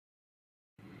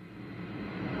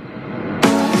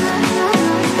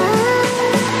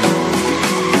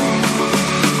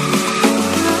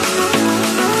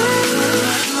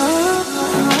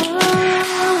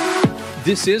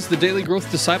This is the Daily Growth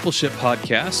Discipleship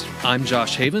Podcast. I'm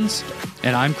Josh Havens.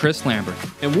 And I'm Chris Lambert.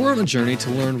 And we're on a journey to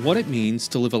learn what it means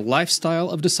to live a lifestyle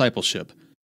of discipleship.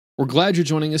 We're glad you're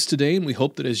joining us today, and we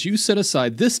hope that as you set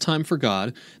aside this time for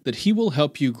God, that He will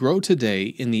help you grow today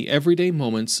in the everyday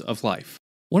moments of life.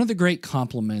 One of the great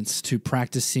compliments to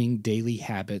practicing daily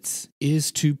habits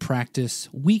is to practice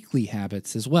weekly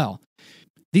habits as well.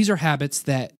 These are habits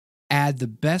that add the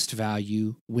best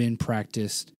value when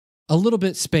practiced a little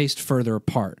bit spaced further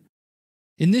apart.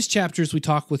 In this chapter, as we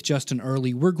talk with Justin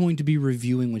Earley, we're going to be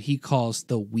reviewing what he calls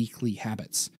the weekly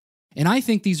habits. And I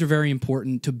think these are very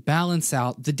important to balance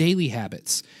out the daily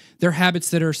habits. They're habits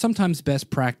that are sometimes best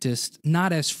practiced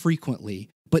not as frequently,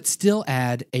 but still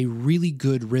add a really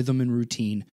good rhythm and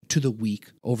routine to the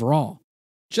week overall.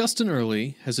 Justin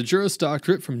Earley has a Juris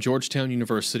Doctorate from Georgetown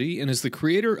University and is the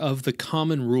creator of The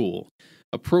Common Rule,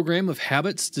 a program of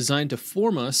habits designed to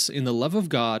form us in the love of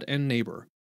God and neighbor.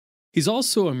 He's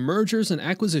also a mergers and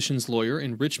acquisitions lawyer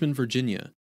in Richmond,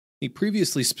 Virginia. He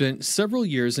previously spent several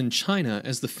years in China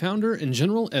as the founder and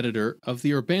general editor of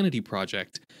the Urbanity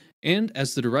Project and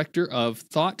as the director of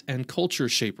Thought and Culture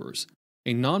Shapers,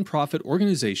 a nonprofit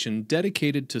organization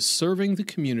dedicated to serving the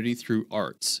community through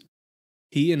arts.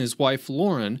 He and his wife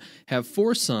Lauren have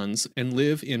 4 sons and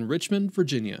live in Richmond,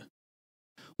 Virginia.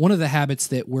 One of the habits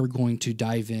that we're going to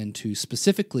dive into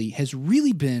specifically has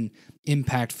really been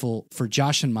impactful for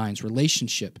Josh and mine's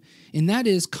relationship, and that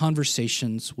is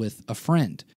conversations with a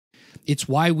friend. It's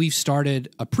why we've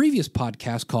started a previous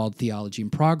podcast called Theology in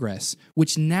Progress,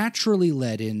 which naturally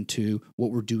led into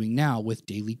what we're doing now with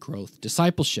Daily Growth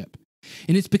Discipleship.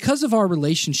 And it's because of our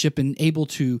relationship and able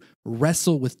to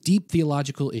wrestle with deep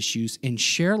theological issues and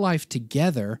share life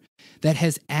together that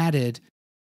has added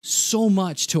so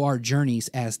much to our journeys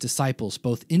as disciples,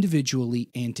 both individually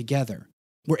and together.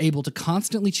 We're able to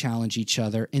constantly challenge each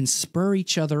other and spur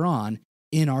each other on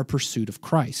in our pursuit of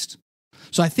Christ.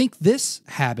 So I think this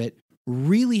habit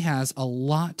really has a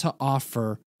lot to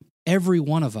offer every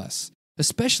one of us,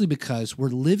 especially because we're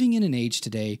living in an age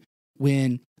today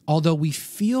when, although we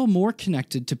feel more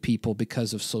connected to people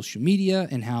because of social media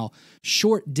and how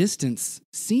short distance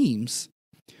seems,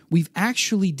 we've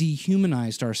actually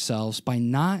dehumanized ourselves by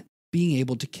not being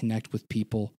able to connect with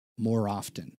people more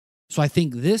often. So I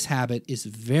think this habit is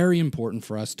very important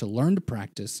for us to learn to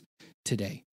practice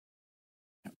today.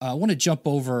 I want to jump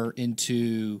over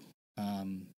into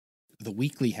the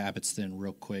weekly habits then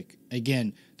real quick.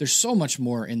 Again, there's so much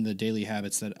more in the daily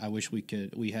habits that I wish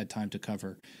we had time to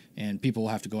cover, and people will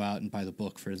have to go out and buy the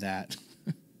book for that.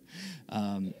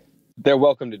 They're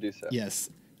welcome to do so. Yes.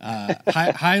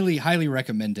 Highly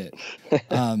recommend it.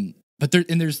 But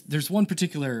there's one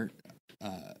particular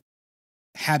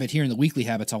habit here in the weekly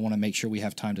habits I want to make sure we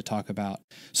have time to talk about.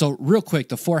 So real quick,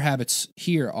 the 4 habits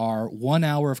here are 1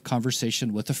 hour of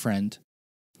conversation with a friend,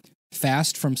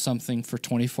 fast from something for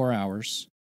 24 hours,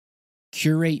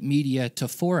 curate media to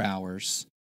 4 hours,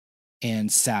 and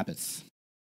Sabbath.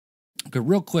 Okay,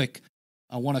 real quick,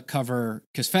 I want to cover,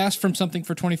 because fast from something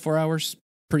for 24 hours,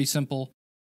 pretty simple.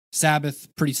 Sabbath,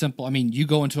 pretty simple. I mean, you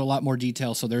go into a lot more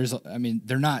detail, so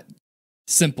they're not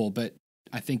simple, but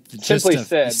I think the simply gist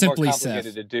said, of simply more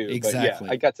complicated to do. Exactly. But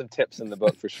yeah, I got some tips in the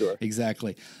book for sure.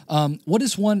 Exactly. What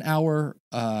is 1 hour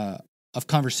of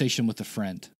conversation with a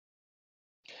friend?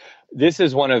 This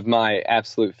is one of my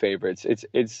absolute favorites.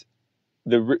 It's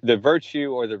the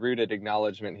virtue or the rooted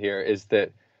acknowledgement here is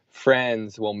that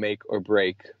friends will make or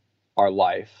break our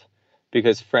life,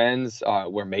 because friends,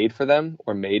 we're made for them.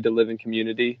 We're made to live in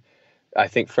community. I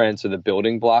think friends are the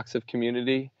building blocks of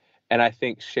community. And I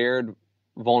think shared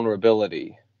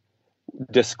vulnerability,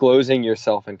 disclosing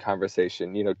yourself in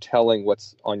conversation, telling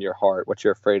what's on your heart, what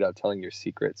you're afraid of, telling your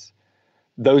secrets.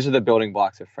 Those are the building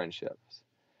blocks of friendships.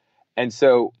 And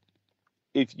so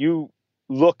if you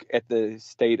look at the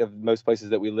state of most places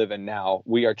that we live in now,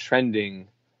 we are trending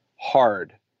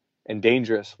hard and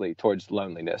dangerously towards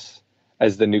loneliness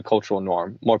as the new cultural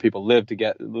norm. More people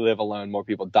live alone, more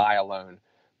people die alone,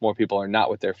 more people are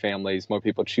not with their families, more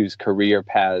people choose career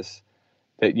paths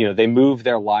that, they move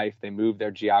their life, they move their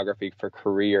geography for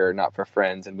career, not for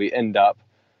friends. And we end up,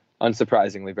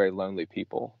 unsurprisingly, very lonely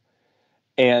people.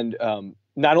 And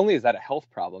not only is that a health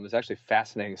problem, there's actually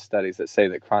fascinating studies that say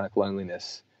that chronic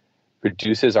loneliness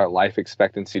reduces our life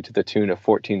expectancy to the tune of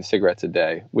 14 cigarettes a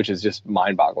day, which is just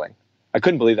mind-boggling. I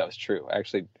couldn't believe that was true. I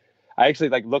actually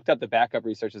looked up the backup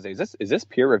research and say, is this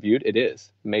peer reviewed? It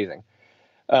is. Amazing.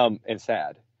 And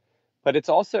sad. But it's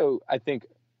also, I think,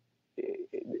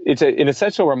 it's an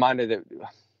essential reminder that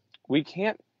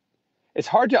it's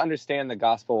hard to understand the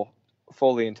gospel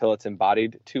fully until it's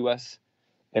embodied to us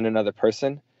in another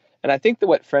person. And I think that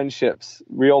what friendships,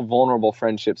 real vulnerable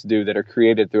friendships do that are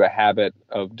created through a habit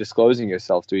of disclosing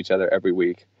yourself to each other every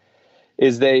week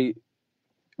is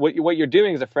what you're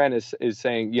doing as a friend is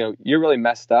saying, you're really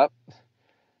messed up,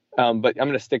 but I'm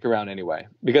going to stick around anyway.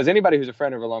 Because anybody who's a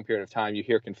friend over a long period of time, you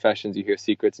hear confessions, you hear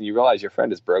secrets, and you realize your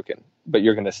friend is broken, but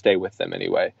you're going to stay with them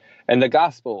anyway. And the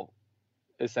gospel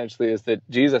essentially is that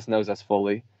Jesus knows us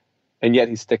fully, and yet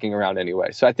he's sticking around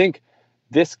anyway. So I think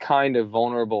this kind of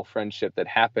vulnerable friendship that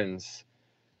happens,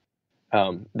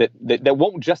 that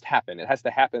won't just happen. It has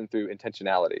to happen through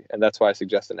intentionality. And that's why I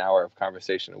suggest an hour of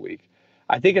conversation a week.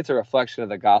 I think it's a reflection of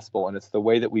the gospel, and it's the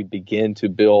way that we begin to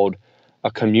build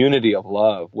a community of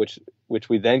love, which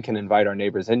we then can invite our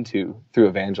neighbors into through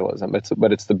evangelism.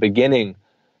 But it's the beginning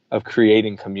of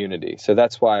creating community. So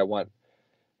that's why I want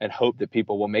and hope that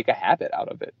people will make a habit out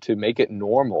of it, to make it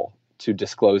normal to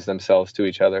disclose themselves to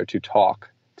each other, to talk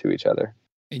to each other.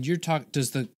 And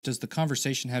does the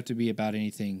conversation have to be about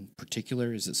anything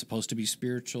particular? Is it supposed to be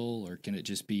spiritual, or can it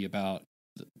just be about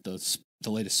the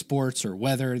latest sports or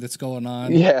weather that's going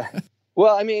on? Yeah.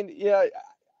 Well, I mean, yeah,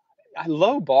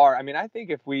 low bar. I mean, I think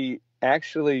if we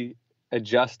actually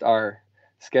adjust our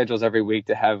schedules every week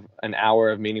to have an hour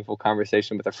of meaningful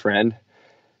conversation with a friend,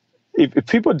 if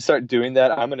people start doing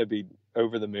that, I'm going to be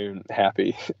over the moon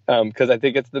happy, because I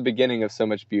think it's the beginning of so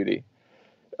much beauty.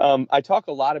 I talk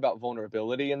a lot about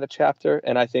vulnerability in the chapter,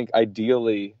 and I think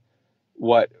ideally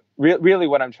really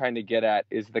what I'm trying to get at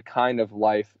is the kind of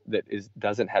life that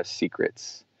doesn't have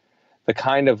secrets, the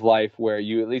kind of life where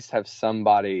you at least have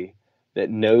somebody that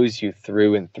knows you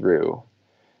through and through.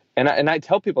 And I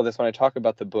tell people this when I talk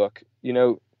about the book.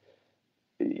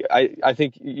 I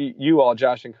think you all,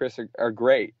 Josh and Chris, are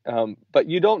great, but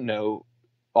you don't know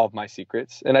all of my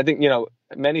secrets. And I think,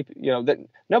 that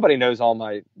nobody knows all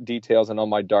my details and all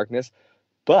my darkness,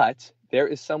 but there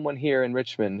is someone here in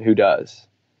Richmond who does.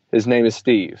 His name is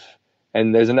Steve.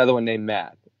 And there's another one named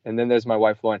Matt. And then there's my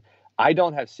wife, Lauren. I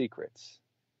don't have secrets,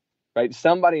 right?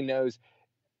 Somebody knows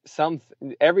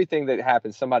everything that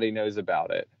happens, somebody knows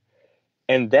about it.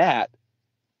 And that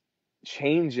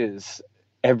changes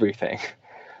everything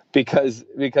because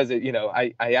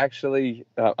I actually,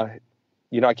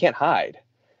 I can't hide.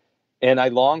 And I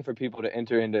long for people to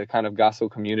enter into a kind of gospel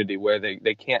community where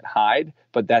they can't hide,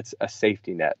 but that's a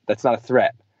safety net. That's not a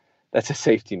threat. That's a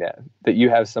safety net, that you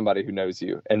have somebody who knows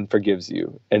you and forgives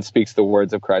you and speaks the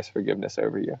words of Christ's forgiveness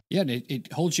over you. Yeah, and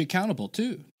it holds you accountable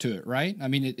to it, right? I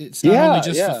mean, it's not only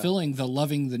just fulfilling the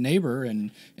loving the neighbor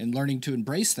and learning to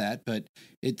embrace that, but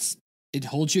it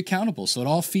holds you accountable. So it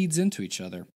all feeds into each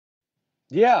other.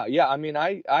 Yeah. I mean,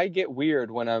 I get weird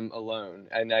when I'm alone,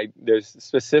 and there's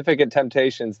specific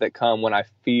temptations that come when I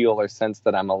feel or sense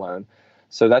that I'm alone.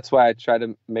 So that's why I try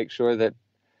to make sure that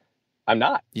I'm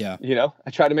not. Yeah. I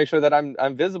try to make sure that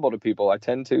I'm visible to people. I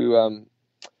tend to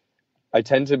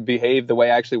behave the way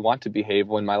I actually want to behave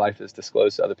when my life is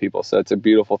disclosed to other people. So it's a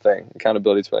beautiful thing.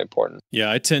 Accountability is really important.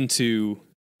 Yeah, I tend to.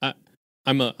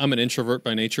 I'm an introvert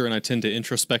by nature, and I tend to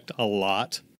introspect a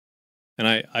lot. And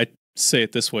I say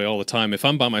it this way all the time. If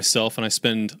I'm by myself and I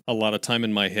spend a lot of time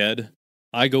in my head,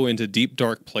 I go into deep,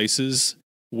 dark places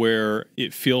where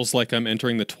it feels like I'm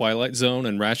entering the twilight zone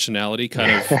and rationality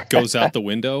kind of goes out the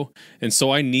window. And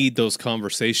so I need those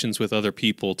conversations with other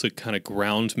people to kind of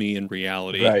ground me in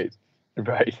reality.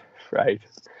 Right.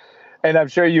 And I'm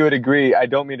sure you would agree. I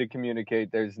don't mean to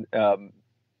communicate there's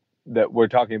that we're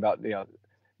talking about,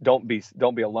 don't be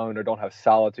alone or don't have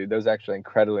solitude. Those are actually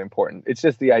incredibly important. It's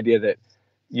just the idea that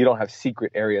you don't have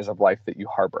secret areas of life that you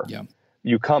harbor. Yeah.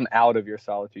 You come out of your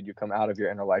solitude, you come out of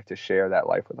your inner life to share that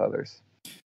life with others.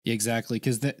 Yeah, exactly.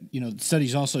 Because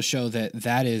studies also show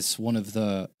that is one of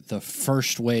the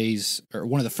first ways, or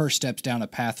one of the first steps down a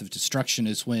path of destruction,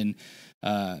 is when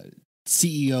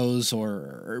CEOs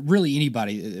or really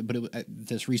anybody, but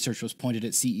this research was pointed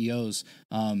at CEOs,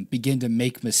 begin to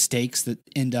make mistakes that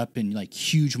end up in like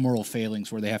huge moral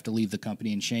failings where they have to leave the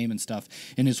company in shame and stuff.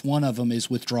 And it's one of them is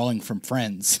withdrawing from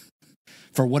friends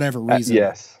for whatever reason.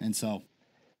 Yes. And so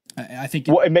I think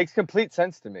it makes complete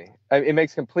sense to me. It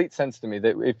makes complete sense to me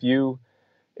that if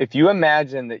you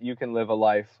imagine that you can live a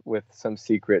life with some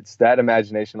secrets, that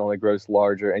imagination only grows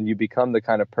larger, and you become the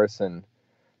kind of person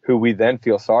who we then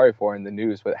feel sorry for in the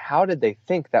news. But how did they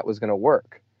think that was going to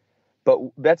work? But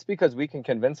that's because we can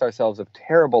convince ourselves of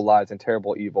terrible lies and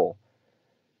terrible evil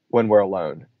when we're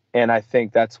alone. And I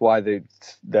think that's why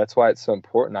it's so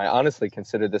important. I honestly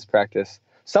consider this practice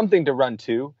something to run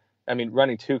to. I mean,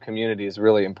 running to community is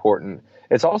really important.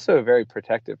 It's also a very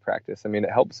protective practice. I mean,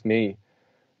 it helps me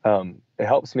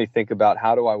think about,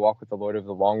 how do I walk with the Lord over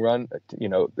the long run?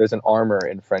 There's an armor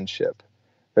in friendship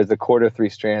There's the cord of three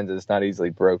strands is not easily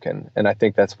broken. And I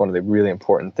think that's one of the really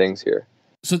important things here.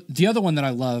 So the other one that I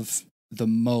love the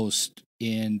most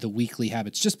in the weekly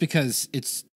habits, just because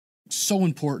it's so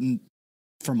important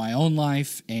for my own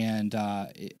life, and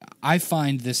I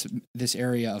find this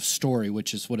area of story,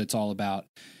 which is what it's all about,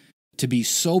 to be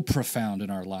so profound in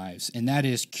our lives, and that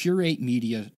is curate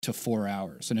media to 4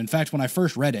 hours. And in fact, when I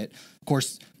first read it, of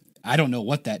course, I don't know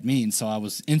what that means, so I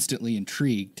was instantly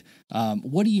intrigued.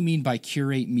 What do you mean by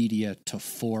curate media to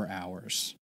 4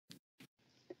 hours?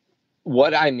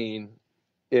 What I mean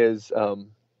is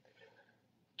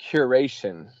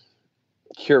curation.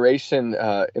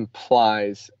 Curation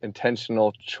implies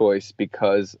intentional choice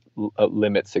because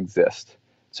limits exist.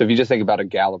 So if you just think about a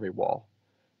gallery wall,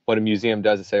 what a museum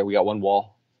does is say, we got one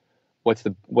wall. What's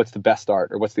the best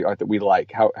art, or what's the art that we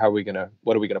like? What are we gonna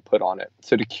put on it?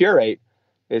 So to curate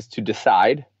is to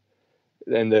decide.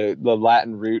 And the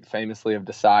Latin root famously of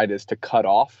decide is to cut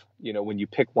off. When you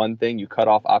pick one thing, you cut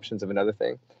off options of another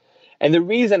thing. And the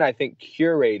reason I think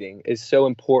curating is so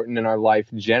important in our life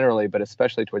generally, but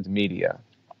especially towards media,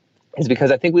 is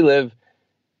because I think we live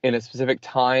in a specific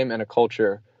time and a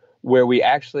culture where we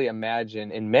actually imagine,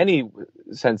 in many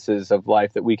senses of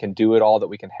life, that we can do it all, that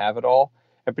we can have it all.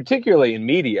 And particularly in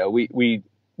media, we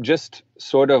just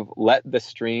sort of let the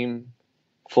stream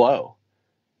flow.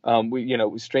 We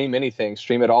stream anything,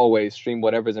 stream it always, stream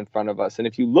whatever's in front of us. And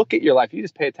if you look at your life, you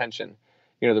just pay attention.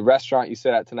 The restaurant you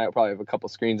sit at tonight will probably have a couple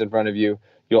screens in front of you.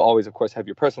 You'll always, of course, have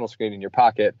your personal screen in your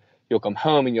pocket. You'll come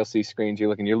home and you'll see screens. You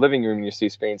look in your living room and you see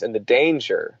screens. And the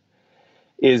danger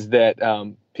is that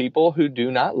people who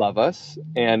do not love us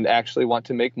and actually want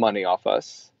to make money off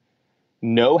us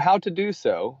know how to do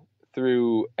so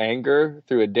through anger,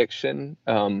 through addiction.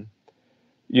 The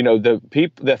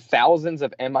thousands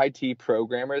of MIT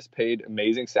programmers paid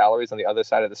amazing salaries on the other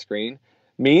side of the screen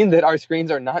mean that our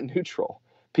screens are not neutral.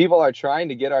 People are trying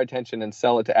to get our attention and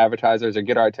sell it to advertisers, or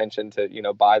get our attention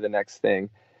to, buy the next thing.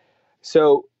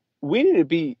 So we need to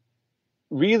be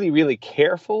really, really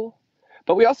careful,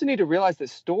 but we also need to realize that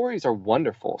stories are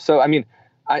wonderful. So,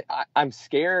 I'm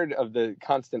scared of the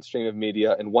constant stream of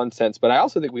media in one sense, but I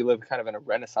also think we live kind of in a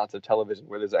renaissance of television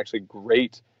where there's actually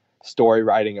great story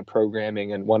writing and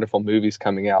programming and wonderful movies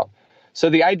coming out. So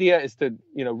the idea is to,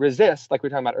 resist, like we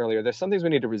were talking about earlier. There's some things we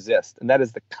need to resist, and that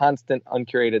is the constant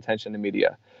uncurated attention to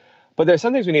media. But there's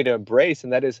some things we need to embrace,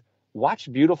 and that is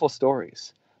watch beautiful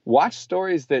stories. Watch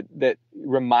stories that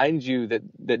remind you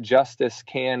that justice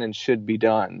can and should be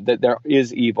done, that there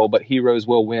is evil, but heroes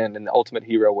will win, and the ultimate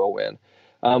hero will win.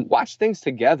 Watch things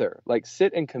together, like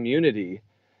sit in community.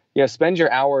 Spend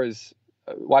your hours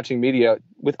watching media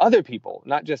with other people,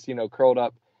 not just, curled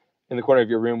up in the corner of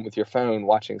your room with your phone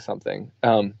watching something.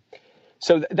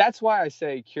 So that's why I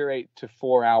say curate to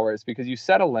 4 hours, because you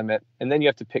set a limit and then you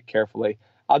have to pick carefully.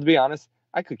 I'll be honest,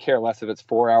 I could care less if it's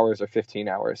 4 hours or 15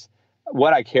 hours.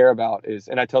 What I care about is,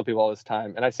 and I tell people all this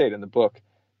time, and I say it in the book,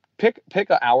 pick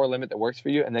an hour limit that works for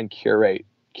you, and then curate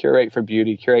for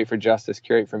beauty, curate for justice,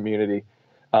 curate for community.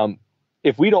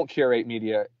 If we don't curate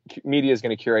media is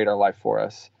going to curate our life for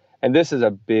us. And this is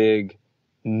a big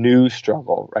new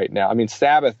struggle right now.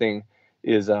 Sabbathing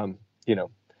is,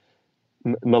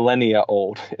 millennia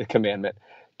old commandment.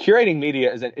 Curating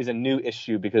media is a new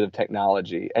issue because of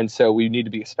technology. And so we need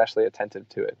to be especially attentive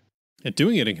to it. And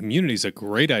doing it in community is a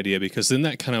great idea, because then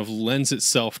that kind of lends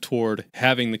itself toward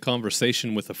having the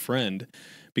conversation with a friend,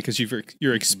 because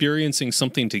you're experiencing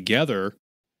something together.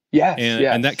 Yes,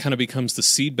 and that kind of becomes the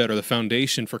seedbed or the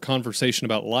foundation for conversation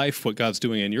about life, what God's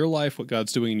doing in your life, what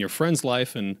God's doing in your friend's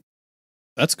life, and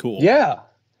that's cool. Yeah.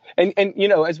 And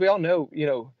as we all know,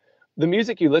 the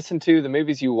music you listen to, the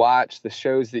movies you watch, the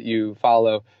shows that you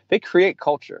follow, they create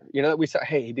culture. We say,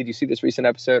 hey, did you see this recent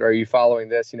episode? Or are you following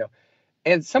this?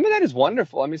 And some of that is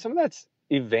wonderful. Some of that's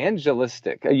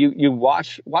evangelistic. You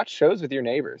watch shows with your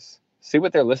neighbors, see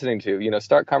what they're listening to,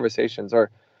 start conversations,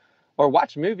 or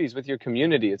watch movies with your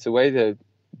community. It's a way to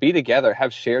be together,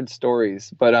 have shared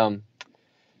stories. But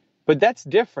that's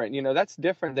different. That's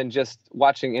different than just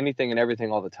watching anything and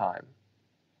everything all the time.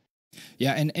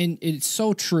 Yeah, and it's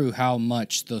so true how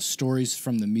much the stories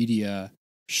from the media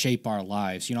shape our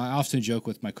lives. I often joke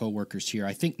with my coworkers here.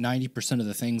 I think 90% of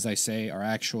the things I say are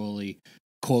actually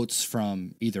quotes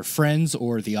from either Friends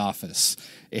or The Office,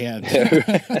 and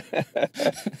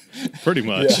pretty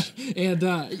much. Yeah. And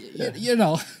I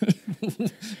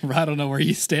don't know where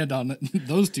you stand on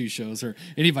those two shows, or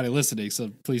anybody listening,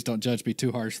 so please don't judge me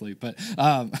too harshly. But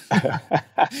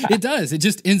it does. It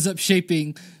just ends up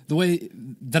shaping the way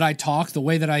that I talk, the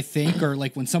way that I think, or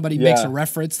like when somebody makes a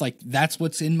reference, like that's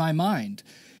what's in my mind.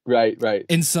 Right.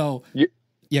 And so,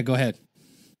 yeah, go ahead.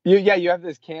 you have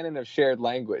this canon of shared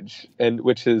language, and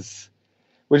which is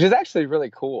actually really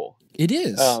cool. It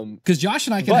is, because Josh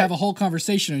and I can have a whole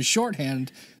conversation in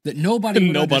shorthand that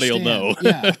nobody will know.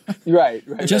 Yeah, right.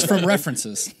 Just from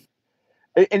references.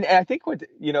 And I think what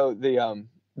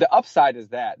the upside is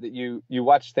that you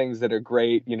watch things that are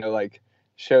great, like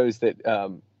shows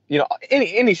that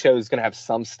any show is going to have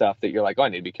some stuff that you're like, oh, I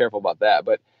need to be careful about that.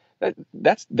 But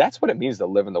that's what it means to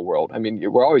live in the world. I mean,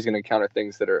 we're always going to encounter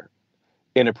things that are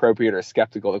inappropriate or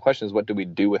skeptical. The question is, what do we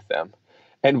do with them?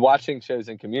 And watching shows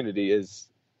in Community is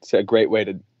a great way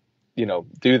to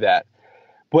do that.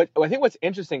 But I think what's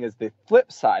interesting is the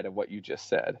flip side of what you just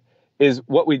said. Is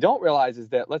what we don't realize is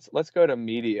that let's go to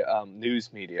media,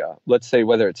 news media. Let's say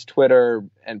whether it's Twitter,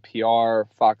 NPR,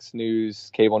 Fox News,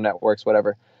 cable networks,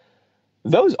 whatever.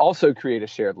 Those also create a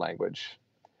shared language,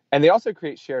 and they also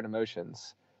create shared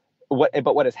emotions.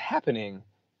 But what is happening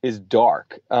is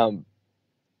dark. The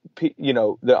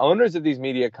owners of these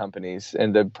media companies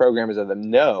and the programmers of them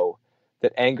know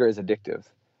that anger is addictive.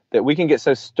 That we can get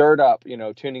so stirred up,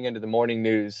 tuning into the morning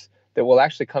news, that we'll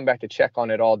actually come back to check on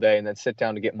it all day and then sit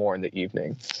down to get more in the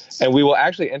evening. And we will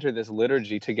actually enter this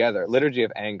liturgy together, liturgy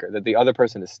of anger, that the other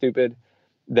person is stupid,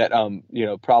 that,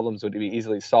 problems would be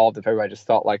easily solved if everybody just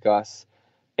thought like us.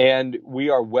 And we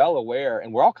are well aware,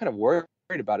 and we're all kind of worried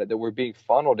about it, that we're being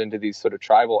funneled into these sort of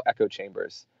tribal echo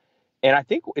chambers. And I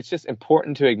think it's just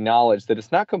important to acknowledge that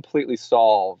it's not completely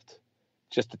solved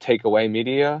just to take away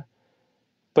media,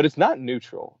 but it's not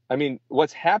neutral. I mean,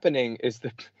 what's happening is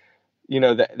that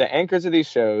the anchors of these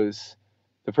shows,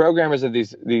 the programmers of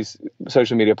these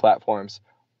social media platforms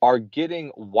are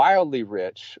getting wildly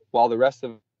rich while the rest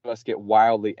of us get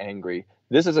wildly angry.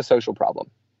 This is a social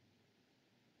problem.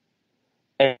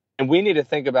 And we need to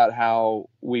think about how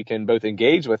we can both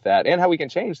engage with that and how we can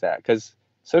change that, because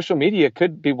social media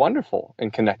could be wonderful in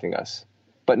connecting us,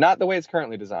 but not the way it's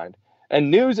currently designed.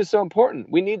 And news is so important.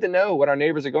 We need to know what our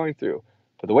neighbors are going through.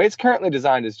 But the way it's currently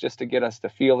designed is just to get us to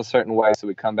feel a certain way so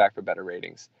we come back for better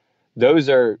ratings. Those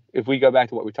are, if we go back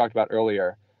to what we talked about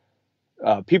earlier,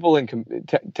 people in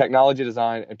technology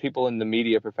design and people in the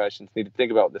media professions need to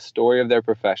think about the story of their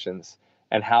professions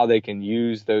and how they can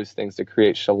use those things to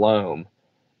create shalom,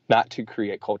 not to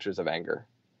create cultures of anger.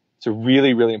 It's a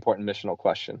really, really important missional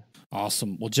question.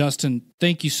 Awesome. Well, Justin,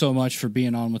 thank you so much for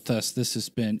being on with us. This has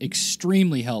been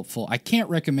extremely helpful. I can't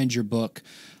recommend your book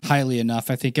highly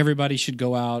enough. I think everybody should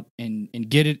go out and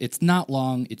get it. It's not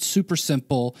long. It's super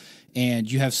simple.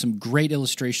 And you have some great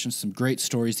illustrations, some great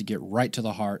stories that get right to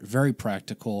the heart, very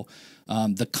practical.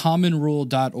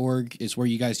 Thecommonrule.org is where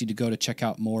you guys need to go to check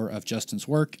out more of Justin's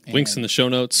work. Links in the show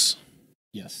notes.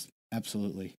 Yes,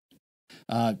 absolutely.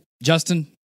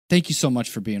 Justin, thank you so much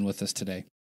for being with us today.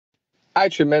 I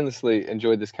tremendously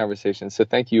enjoyed this conversation, so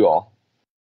thank you all.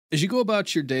 As you go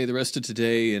about your day, the rest of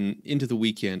today and into the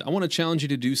weekend, I want to challenge you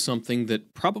to do something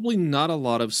that probably not a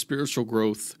lot of spiritual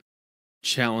growth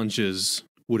challenges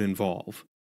would involve.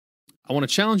 I want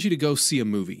to challenge you to go see a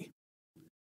movie.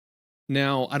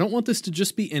 Now, I don't want this to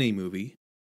just be any movie.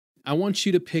 I want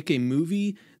you to pick a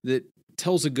movie that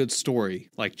tells a good story,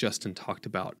 like Justin talked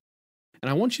about. And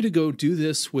I want you to go do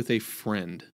this with a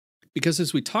friend. Because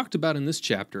as we talked about in this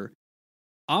chapter,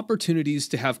 opportunities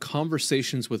to have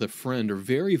conversations with a friend are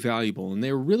very valuable, and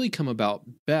they really come about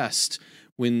best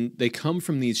when they come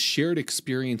from these shared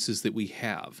experiences that we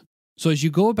have. So as you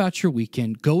go about your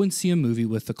weekend, go and see a movie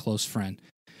with a close friend,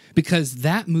 because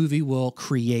that movie will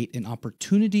create an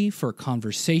opportunity for a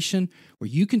conversation where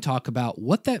you can talk about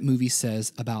what that movie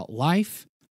says about life,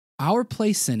 our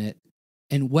place in it,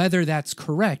 and whether that's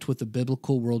correct with the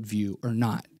biblical worldview or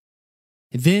not.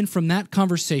 And then from that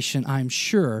conversation, I'm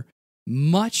sure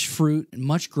much fruit and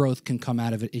much growth can come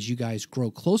out of it as you guys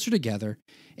grow closer together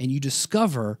and you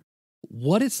discover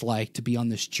what it's like to be on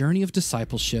this journey of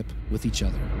discipleship with each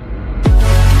other.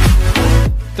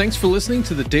 Thanks for listening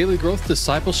to the Daily Growth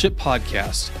Discipleship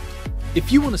Podcast.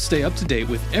 If you want to stay up to date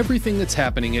with everything that's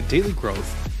happening at Daily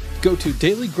Growth, go to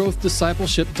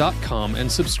dailygrowthdiscipleship.com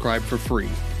and subscribe for free.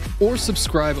 Or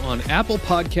subscribe on Apple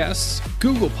Podcasts,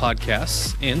 Google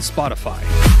Podcasts, and Spotify.